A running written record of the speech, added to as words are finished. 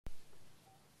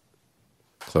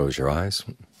close your eyes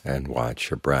and watch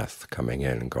your breath coming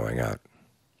in and going out.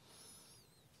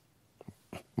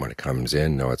 When it comes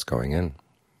in, know it's going in.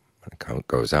 When it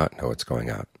goes out, know it's going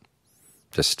out.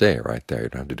 Just stay right there. You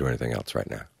don't have to do anything else right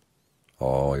now.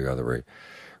 All your other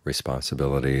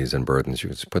responsibilities and burdens, you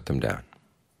can just put them down.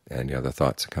 And the other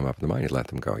thoughts that come up in the mind, you let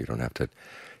them go. You don't have to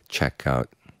check out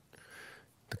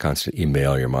the constant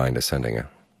email your mind is sending you.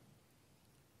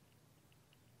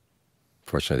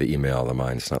 Fortunately, the email of the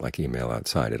mind is not like email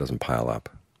outside. It doesn't pile up.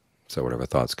 So whatever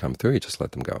thoughts come through, you just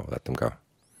let them go, let them go.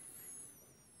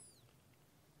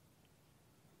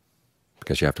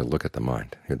 Because you have to look at the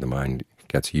mind. The mind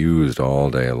gets used all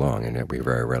day long, and yet we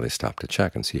very rarely stop to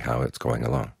check and see how it's going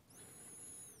along.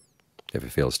 If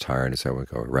it feels tired, so we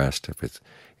go rest. If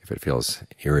it feels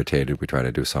irritated, we try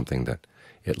to do something that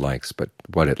it likes. But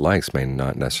what it likes may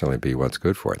not necessarily be what's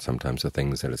good for it. Sometimes the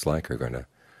things that it's like are going to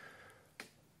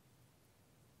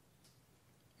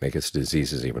make its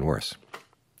diseases even worse.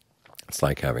 It's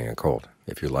like having a cold.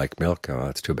 If you like milk, oh,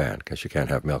 that's too bad, because you can't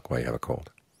have milk while you have a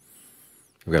cold.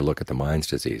 You've got to look at the mind's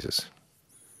diseases.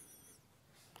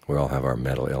 We all have our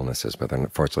mental illnesses, but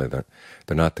unfortunately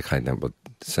they're not the kind that will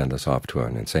send us off to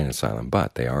an insane asylum,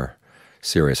 but they are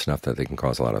serious enough that they can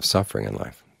cause a lot of suffering in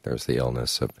life. There's the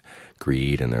illness of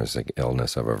greed, and there's the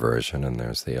illness of aversion, and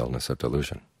there's the illness of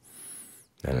delusion.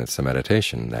 And it's the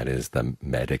meditation that is the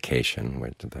medication,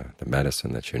 the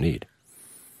medicine that you need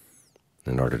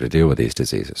in order to deal with these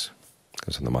diseases.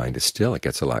 Because when the mind is still, it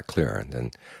gets a lot clearer, and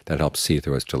then that helps see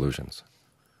through its delusions.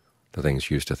 The things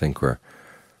you used to think were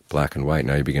black and white,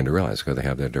 now you begin to realize because they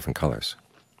have their different colors.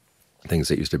 Things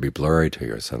that used to be blurry to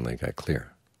you suddenly got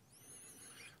clear.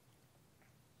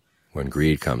 When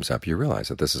greed comes up, you realize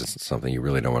that this is something you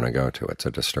really don't want to go to. It's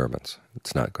a disturbance.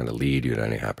 It's not going to lead you to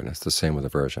any happiness. The same with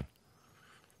aversion.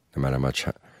 No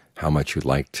matter how much you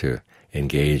like to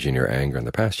engage in your anger in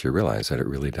the past, you realize that it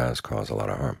really does cause a lot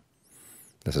of harm.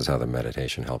 This is how the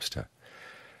meditation helps to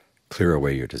clear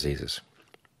away your diseases.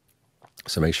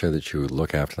 So make sure that you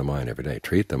look after the mind every day.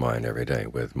 Treat the mind every day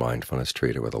with mindfulness,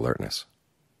 treat it with alertness,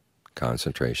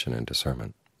 concentration, and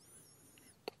discernment,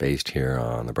 based here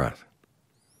on the breath.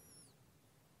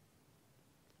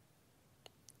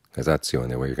 Because that's the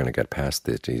only way you're going to get past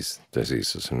these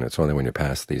diseases, and it's only when you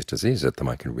pass these diseases that the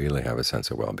mind can really have a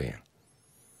sense of well-being.